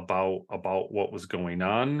people about what was going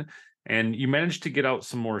on, and you managed to get out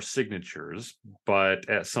some more signatures. But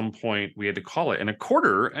at some point, we had to call it. And a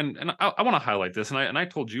quarter. And I want to highlight this. And I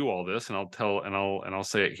told you all this, and I'll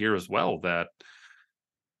say it here as well, that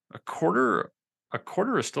a quarter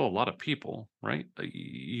is still a lot of people, right?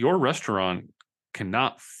 Your restaurant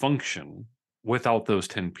cannot function without those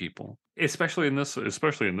 10 people, especially in this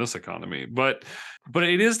economy. But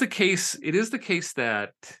it is the case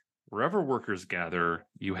that wherever workers gather,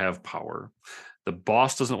 you have power. The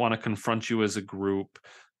boss doesn't want to confront you as a group,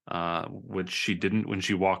 which she didn't when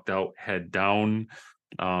she walked out head down.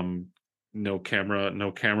 No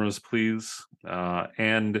cameras, please.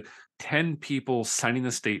 And 10 people signing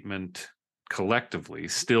the statement collectively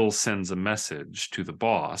still sends a message to the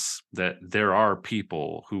boss that there are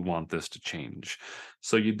people who want this to change.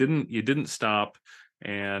 So you didn't stop,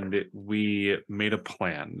 and we made a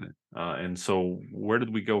plan. And so where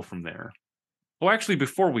did we go from there? Well, actually,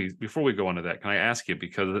 before we go into that, can I ask you,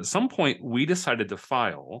 because at some point we decided to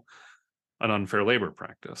file an unfair labor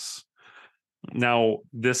practice. Now,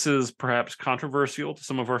 this is perhaps controversial to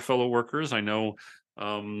some of our fellow workers. I know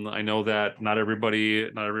that not everybody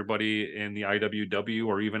in the IWW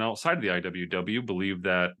or even outside of the IWW believe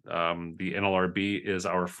that the NLRB is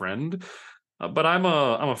our friend. But I'm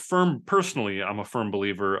a firm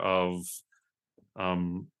believer of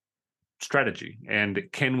strategy, and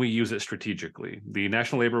can we use it strategically? The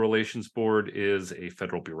National Labor Relations Board is a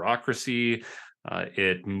federal bureaucracy.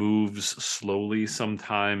 It moves slowly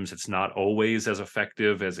sometimes. It's not always as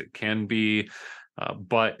effective as it can be,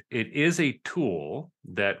 but it is a tool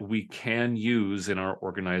that we can use in our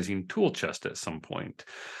organizing tool chest at some point.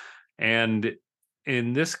 And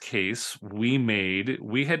in this case,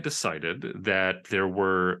 we had decided that there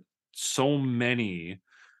were so many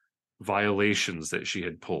violations that she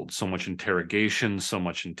had pulled, so much interrogation, so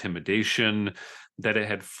much intimidation, that it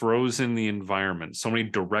had frozen the environment, so many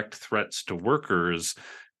direct threats to workers,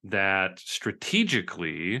 that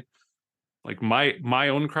strategically, like my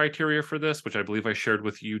own criteria for this, which I believe I shared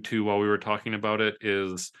with you too while we were talking about it,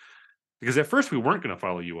 is because at first we weren't going to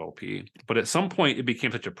follow ULP, but at some point it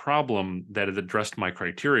became such a problem that it addressed my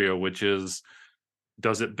criteria, which is,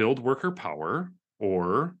 does it build worker power,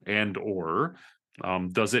 or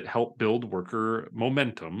does it help build worker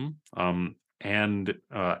momentum, and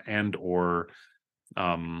or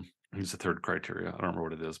Here's the third criteria. I don't remember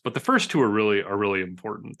what it is, but the first two are really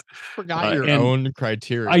important. Forgot your and own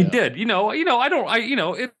criteria. I did.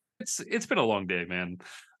 It's been a long day, man.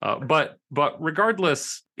 But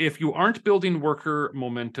regardless, if you aren't building worker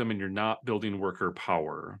momentum and you're not building worker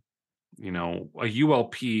power, a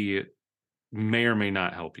ULP may or may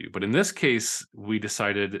not help you. But in this case, we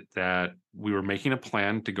decided that we were making a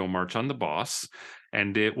plan to go march on the boss,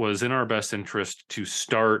 and it was in our best interest to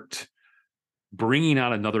start bringing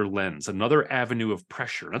out another lens, another avenue of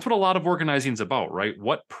pressure. That's what a lot of organizing is about, right?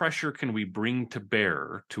 What pressure can we bring to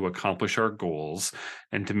bear to accomplish our goals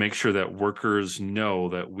and to make sure that workers know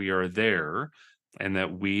that we are there and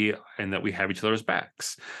that we have each other's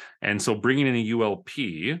backs. And so bringing in a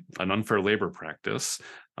ULP, an unfair labor practice,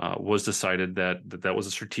 was decided that was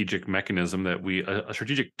a strategic mechanism a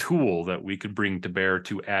strategic tool that we could bring to bear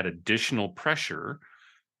to add additional pressure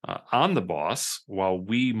on the boss while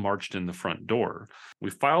we marched in the front door. We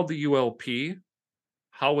filed the ULP.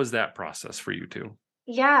 How was that process for you two?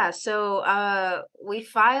 Yeah, so we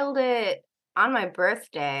filed it on my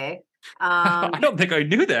birthday. I don't think I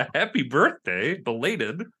knew that. Happy birthday,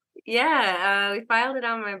 belated. Yeah, we filed it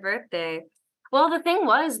on my birthday. Well, the thing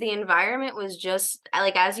was, the environment was just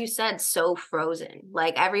like, as you said, so frozen.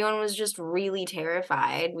 Like everyone was just really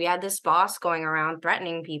terrified. We had this boss going around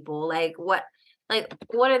threatening people. What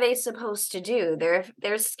are they supposed to do?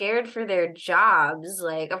 They're scared for their jobs.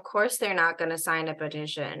 Like, of course they're not going to sign a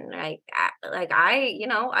petition. I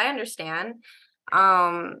understand.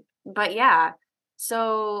 But yeah.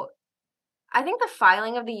 So I think the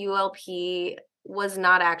filing of the ULP was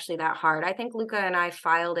not actually that hard. I think Luca and I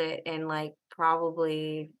filed it in like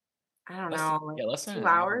probably, I don't know, like less than 2 an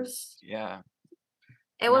hour. hours. Yeah.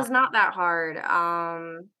 It was not that hard.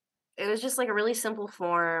 It was just like a really simple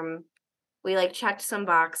form. We like checked some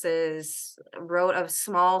boxes, wrote a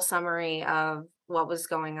small summary of what was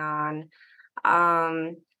going on.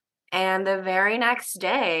 And the very next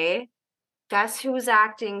day, guess who was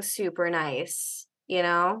acting super nice,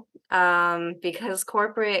 because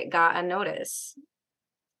corporate got a notice.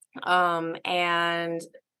 And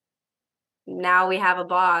now we have a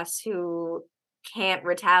boss who can't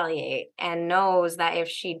retaliate and knows that if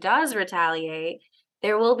she does retaliate,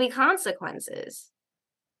 there will be consequences.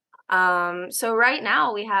 So right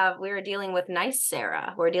now we're dealing with nice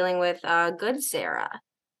Sarah. We're dealing with good Sarah.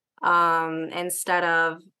 Instead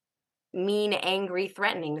of mean, angry,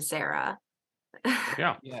 threatening Sarah.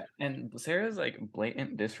 Yeah. Yeah, and Sarah's like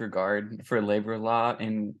blatant disregard for labor law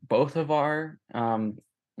in both of our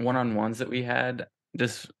one-on-ones that we had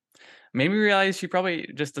just made me realize she probably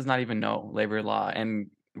just does not even know labor law, and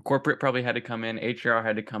corporate probably had to come in, HR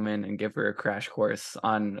had to come in and give her a crash course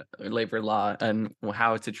on labor law and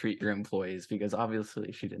how to treat your employees, because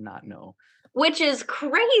obviously she did not know. Which is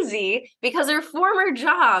crazy because her former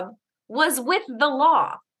job was with the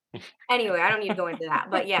law. Anyway, I don't need to go into that,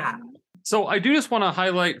 but yeah. So I do just want to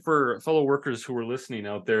highlight for fellow workers who are listening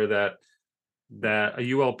out there that a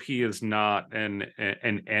ULP is not an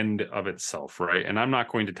end of itself, right? And I'm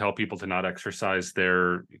not going to tell people to not exercise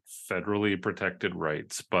their federally protected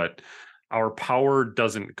rights, but our power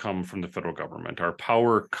doesn't come from the federal government. Our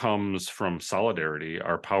power comes from solidarity.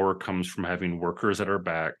 Our power comes from having workers at our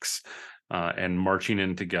backs and marching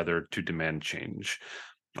in together to demand change.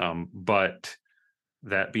 But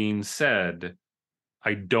that being said,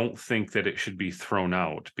 I don't think that it should be thrown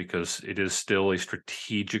out because it is still a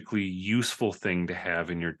strategically useful thing to have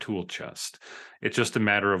in your tool chest. It's just a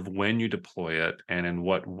matter of when you deploy it and in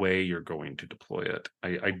what way you're going to deploy it.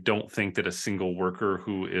 I don't think that a single worker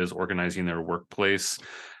who is organizing their workplace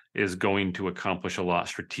is going to accomplish a lot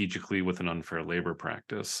strategically with an unfair labor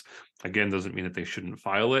practice. Again, doesn't mean that they shouldn't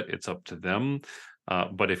file it. It's up to them.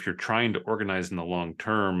 But if you're trying to organize in the long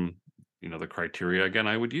term, the criteria, again,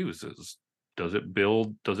 I would use is, does it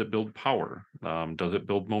build power? Does it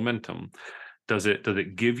build momentum? Does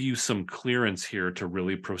it give you some clearance here to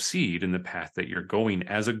really proceed in the path that you're going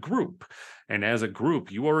as a group? And as a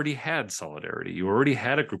group, you already had solidarity. You already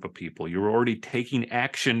had a group of people. You were already taking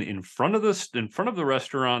action in front of the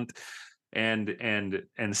restaurant and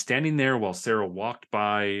standing there while Sarah walked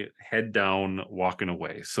by, head down, walking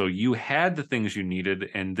away. So you had the things you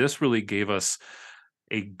needed, and this really gave us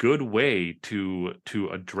a good way to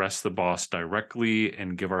address the boss directly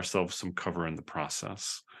and give ourselves some cover in the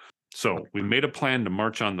process. So we made a plan to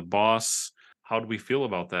march on the boss. How do we feel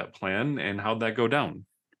about that plan, and how'd that go down?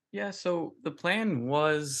 Yeah, so the plan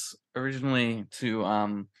was originally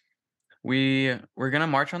to we were gonna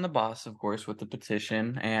march on the boss, of course, with the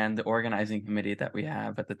petition and the organizing committee that we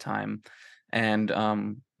have at the time. And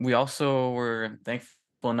we also were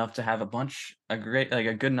enough to have a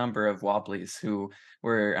good number of Wobblies who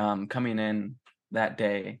were coming in that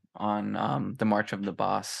day on the March of the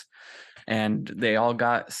Boss. And they all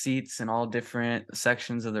got seats in all different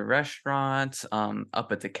sections of the restaurant,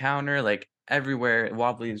 up at the counter, like everywhere.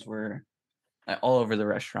 Wobblies were all over the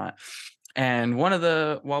restaurant. And one of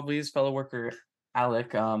the Wobblies, fellow worker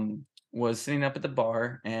Alec, was sitting up at the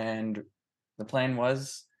bar, and the plan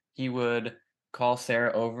was he would call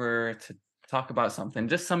Sarah over to talk about something,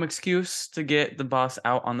 just some excuse to get the boss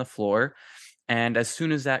out on the floor. And as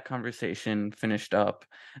soon as that conversation finished up,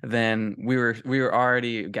 then we were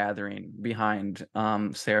already gathering behind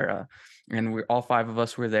Sarah, and all five of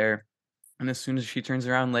us were there. And as soon as she turns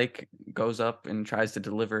around, Lake goes up and tries to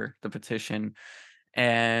deliver the petition.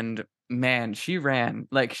 And man, she ran.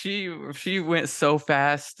 Like she went so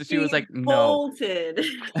fast. She was like, no. Bolted.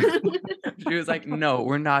 She was like, no,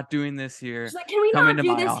 we're not doing this here. She's like, can we Come not into do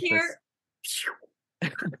my this office. here?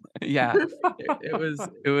 Yeah, it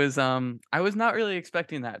was I was not really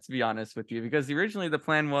expecting that, to be honest with you, because originally the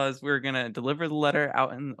plan was we were gonna deliver the letter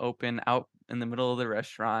out in the open, out in the middle of the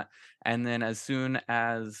restaurant, and then as soon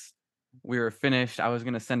as we were finished, I was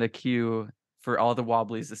gonna send a cue for all the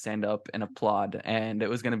Wobblies to stand up and applaud, and it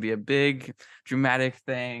was gonna be a big dramatic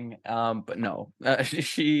thing. But no,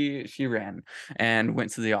 she ran and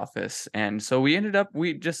went to the office, and so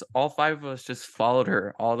we just all five of us just followed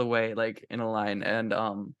her all the way, like in a line, and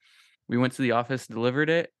we went to the office, delivered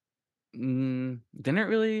it. Didn't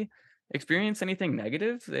really experience anything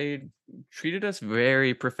negative. They treated us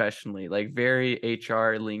very professionally, like very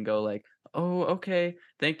HR lingo, like, oh, okay,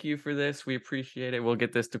 thank you for this. We appreciate it. We'll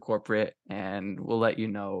get this to corporate and we'll let you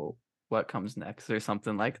know what comes next or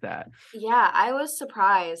something like that. Yeah, I was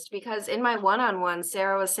surprised because in my one-on-one,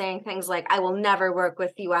 Sarah was saying things like, I will never work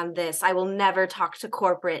with you on this. I will never talk to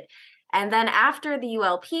corporate. And then after the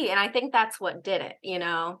ULP, and I think that's what did it,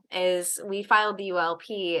 is we filed the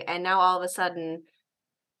ULP and now all of a sudden,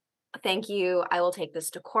 thank you, I will take this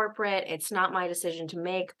to corporate. It's not my decision to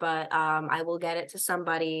make, but I will get it to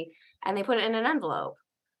somebody. And they put it in an envelope.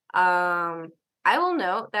 I will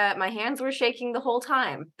note that my hands were shaking the whole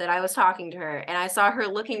time that I was talking to her. And I saw her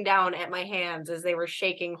looking down at my hands as they were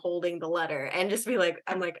shaking, holding the letter, and just be like,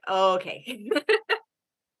 I'm like, oh, okay.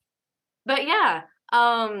 But yeah,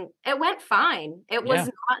 it went fine. It was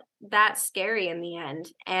not that scary in the end.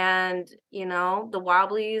 And, the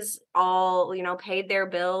Wobblies all, paid their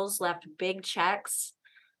bills, left big checks,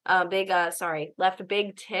 left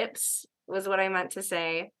big tips was what I meant to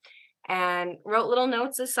say. And wrote little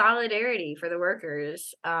notes of solidarity for the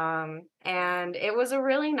workers. And it was a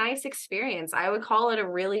really nice experience. I would call it a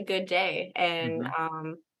really good day. And,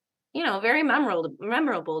 very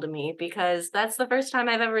memorable to me because that's the first time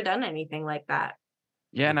I've ever done anything like that.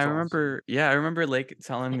 Yeah, and That's I remember Lake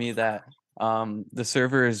telling me that the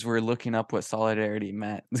servers were looking up what solidarity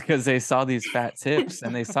meant because they saw these fat tips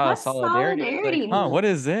and they saw What's solidarity. solidarity Like, mean? what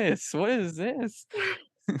is this? What is this?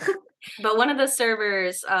 But one of the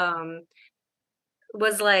servers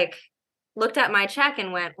was like, looked at my check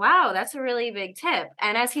and went, wow, that's a really big tip.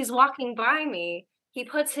 And as he's walking by me, he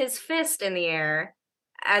puts his fist in the air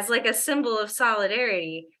as like a symbol of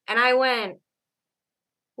solidarity. And I went,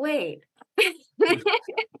 wait.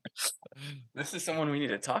 This is someone we need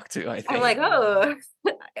to talk to, I think. I'm like, oh,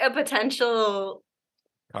 a potential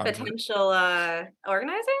Convert.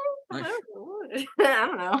 organizer? I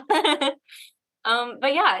don't know.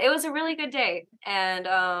 But yeah, it was a really good day. And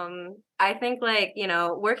I think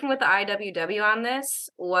working with the IWW on this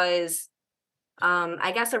was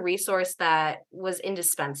I guess a resource that was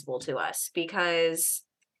indispensable to us because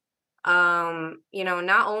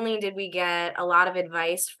not only did we get a lot of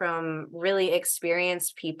advice from really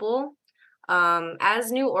experienced people,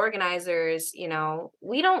 as new organizers,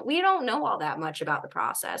 we don't know all that much about the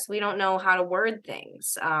process. We don't know how to word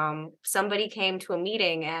things. Somebody came to a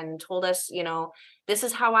meeting and told us, this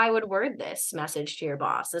is how I would word this message to your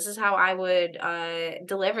boss. This is how I would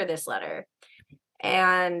deliver this letter.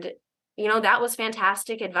 And, that was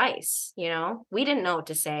fantastic advice. We didn't know what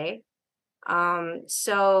to say.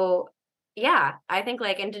 So yeah, I think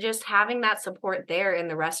and to just having that support there in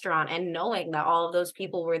the restaurant and knowing that all of those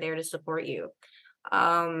people were there to support you,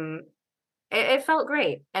 it felt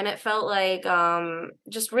great. And it felt like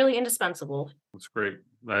just really indispensable. That's great.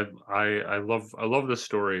 I love this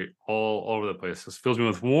story all over the place. This fills me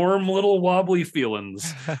with warm little wobbly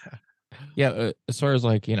feelings. Yeah, as far as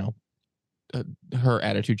her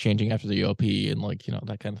attitude changing after the ULP and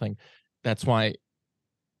that kind of thing, that's why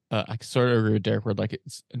I sort of agree with Derek where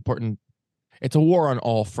it's important. It's a war on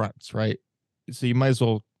all fronts, right? So you might as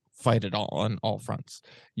well fight it all on all fronts.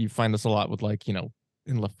 You find this a lot with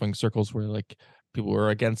in left wing circles where people who are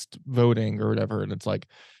against voting or whatever, and it's like,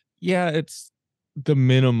 yeah, it's the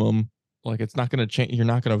minimum. Like, it's not going to change. You're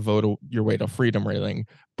not going to vote your way to freedom or anything,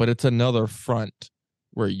 but it's another front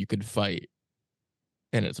where you could fight,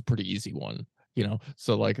 and it's a pretty easy one.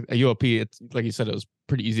 So like a ULP, it's like you said, it was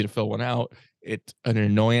pretty easy to fill one out. It's an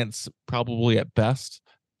annoyance probably at best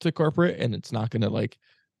to corporate, and it's not going to like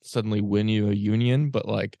suddenly win you a union, but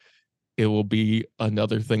like it will be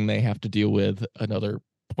another thing they have to deal with, another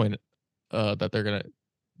point that they're going to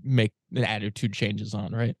make an attitude changes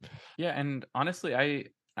on, right? Yeah, and honestly,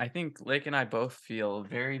 I think Lake and I both feel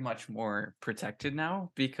very much more protected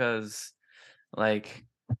now because like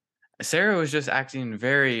Sarah was just acting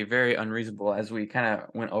very, very unreasonable as we kind of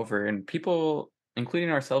went over, and people, including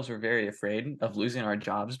ourselves, were very afraid of losing our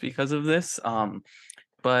jobs because of this.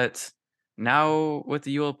 But now with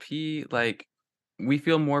the ULP, like we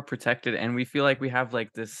feel more protected, and we feel like we have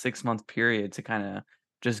like this 6 month period to kind of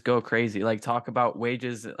just go crazy, like talk about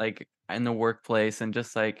wages, like in the workplace, and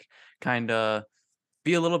just like kind of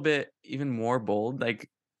be a little bit even more bold. Like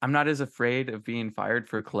I'm not as afraid of being fired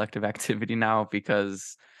for collective activity now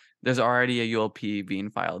because there's already a ULP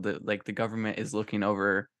being filed. Like the government is looking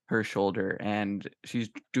over her shoulder and she's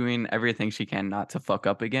doing everything she can not to fuck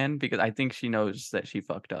up again because I think she knows that she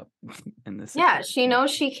fucked up in this Yeah, situation. she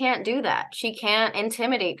knows she can't do that. She can't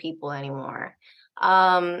intimidate people anymore.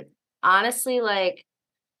 Um, Honestly, like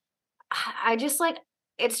I just like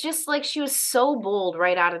it's just like she was so bold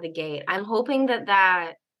right out of the gate. I'm hoping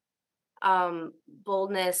that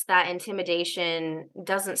boldness, that intimidation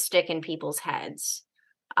doesn't stick in people's heads.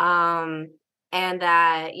 Um and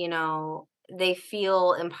that, they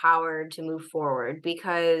feel empowered to move forward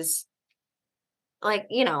because like,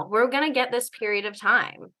 we're going to get this period of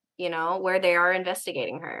time, where they are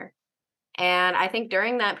investigating her. And I think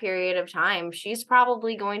during that period of time, she's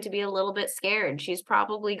probably going to be a little bit scared. She's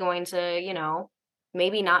probably going to,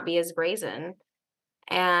 maybe not be as brazen.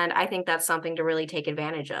 And I think that's something to really take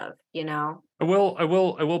advantage of. I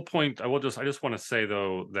just want to say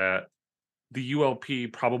though that the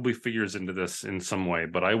ULP probably figures into this in some way,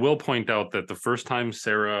 but I will point out that the first time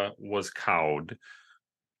Sarah was cowed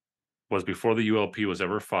was before the ULP was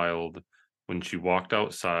ever filed, when she walked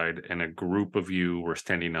outside and a group of you were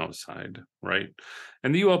standing outside, right?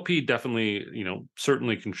 And the ULP definitely,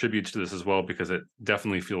 certainly contributes to this as well because it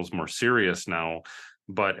definitely feels more serious now.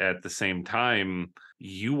 But at the same time,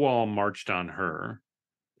 you all marched on her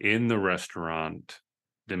in the restaurant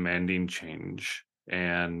demanding change,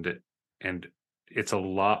 and it's a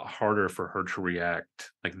lot harder for her to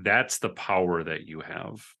react. Like that's the power that you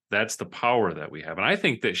have. That's the power that we have. And I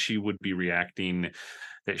think that she would be reacting,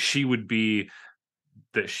 that she would be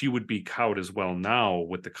cowed as well now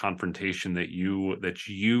with the confrontation that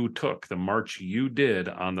you took, the march you did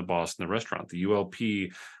on the boss in the restaurant. The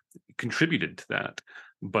ULP contributed to that.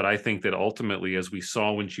 But I think that ultimately, as we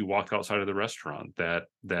saw when she walked outside of the restaurant, that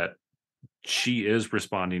she is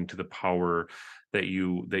responding to the power that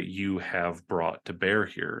you have brought to bear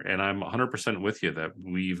here. And I'm 100% with you that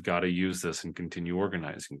we've got to use this and continue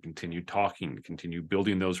organizing, continue talking, continue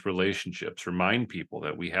building those relationships, remind people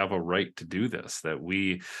that we have a right to do this, that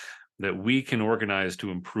we can organize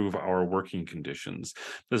to improve our working conditions.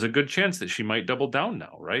 There's a good chance that she might double down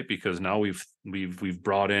now, right? Because now we've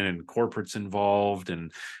brought in and corporates involved,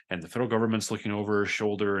 and the federal government's looking over her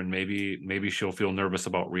shoulder, and maybe she'll feel nervous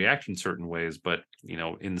about reacting certain ways, but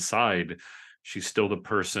inside she's still the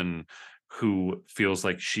person who feels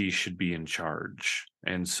like she should be in charge.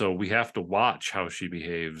 And so we have to watch how she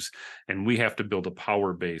behaves, and we have to build a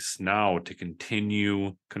power base now to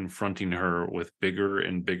continue confronting her with bigger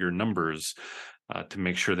and bigger numbers, to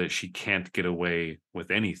make sure that she can't get away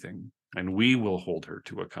with anything, and we will hold her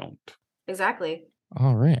to account. Exactly.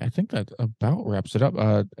 All right, I think that about wraps it up.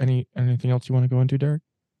 Anything else you want to go into, Derek?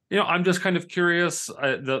 I'm just kind of curious.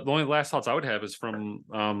 The only last thoughts I would have is from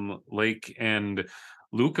Lake and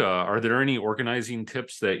Luca. Are there any organizing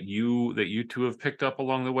tips that you two have picked up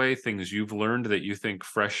along the way? Things you've learned that you think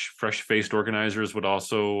fresh-faced organizers would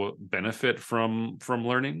also benefit from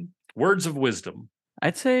learning? Words of wisdom.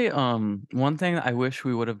 I'd say one thing that I wish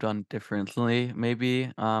we would have done differently,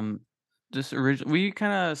 maybe we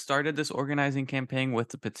kind of started this organizing campaign with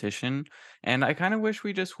the petition, and I kind of wish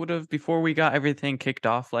we just would have, before we got everything kicked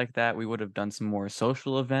off like that, we would have done some more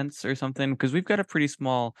social events or something because we've got a pretty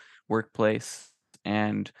small workplace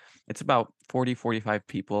and it's about 40-45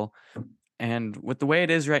 people. And with the way it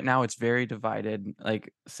is right now, it's very divided.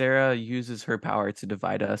 Like Sarah uses her power to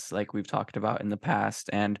divide us, like we've talked about in the past.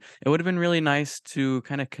 And it would have been really nice to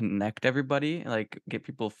kind of connect everybody, like get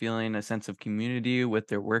people feeling a sense of community with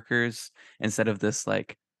their workers instead of this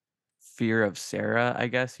like sphere of Sarah, I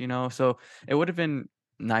guess, So it would have been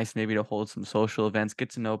nice maybe to hold some social events,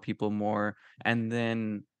 get to know people more, and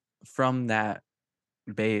then from that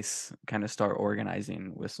base kind of start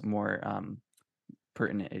organizing with some more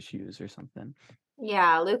pertinent issues or something.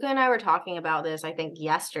 Yeah, Luca and I were talking about this, I think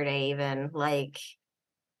yesterday even. Like,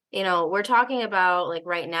 we're talking about like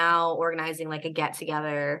right now organizing like a get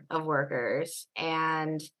together of workers.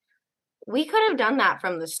 And we could have done that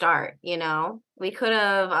from the start, We could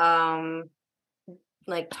have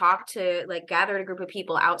like talked to like gathered a group of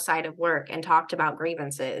people outside of work and talked about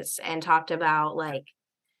grievances and talked about like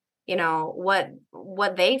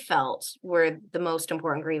what they felt were the most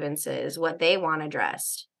important grievances, what they want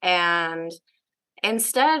addressed. And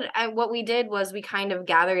instead, what we did was we kind of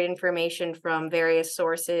gathered information from various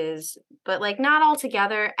sources, but like not all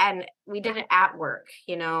together, and we did it at work,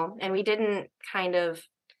 and we didn't kind of,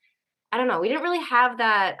 I don't know, we didn't really have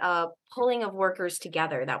that pulling of workers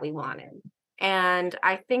together that we wanted. And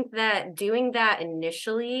I think that doing that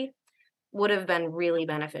initially would have been really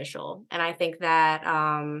beneficial. And I think that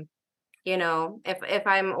if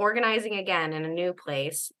I'm organizing again in a new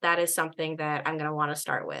place, that is something that I'm going to want to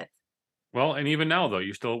start with. Well, and even now though,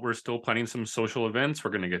 we're still planning some social events.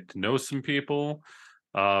 We're going to get to know some people.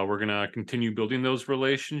 We're going to continue building those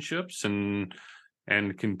relationships and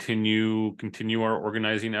continue our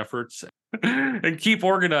organizing efforts and keep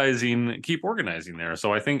organizing there.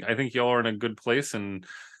 So I think y'all are in a good place, and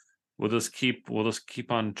we'll just keep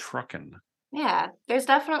on trucking. Yeah, there's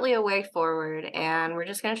definitely a way forward, and we're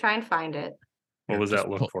just going to try and find it. What was that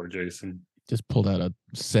look for, Jason? Just pulled out a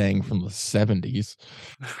saying from the 70s.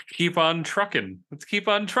 Keep on trucking. Let's keep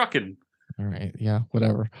on trucking. All right. Yeah,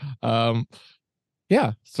 whatever.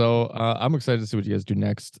 Yeah. So I'm excited to see what you guys do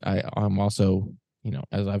next. I'm also,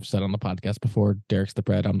 as I've said on the podcast before, Derek's the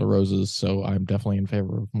bread, I'm the roses. So I'm definitely in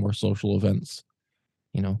favor of more social events,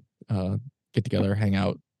 get together, hang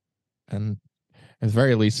out, and at the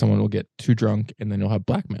very least, someone will get too drunk and then you'll have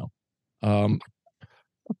blackmail. Wow.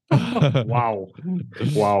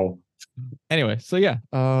 Anyway, so yeah,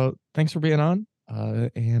 thanks for being on.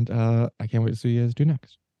 And I can't wait to see what you guys do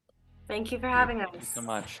next. Thank you for having us. Thank you so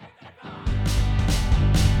much.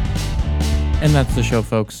 And that's the show,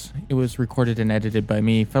 folks. It was recorded and edited by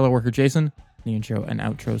me, fellow worker Jason. The intro and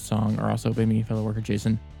outro song are also by me, fellow worker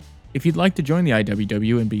Jason. If you'd like to join the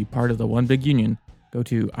IWW and be part of the One Big Union, go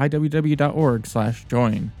to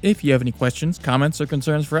iww.org/join. If you have any questions, comments, or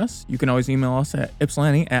concerns for us, you can always email us at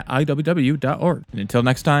ypsilanti@iww.org. And until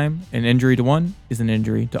next time, an injury to one is an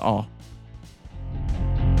injury to all.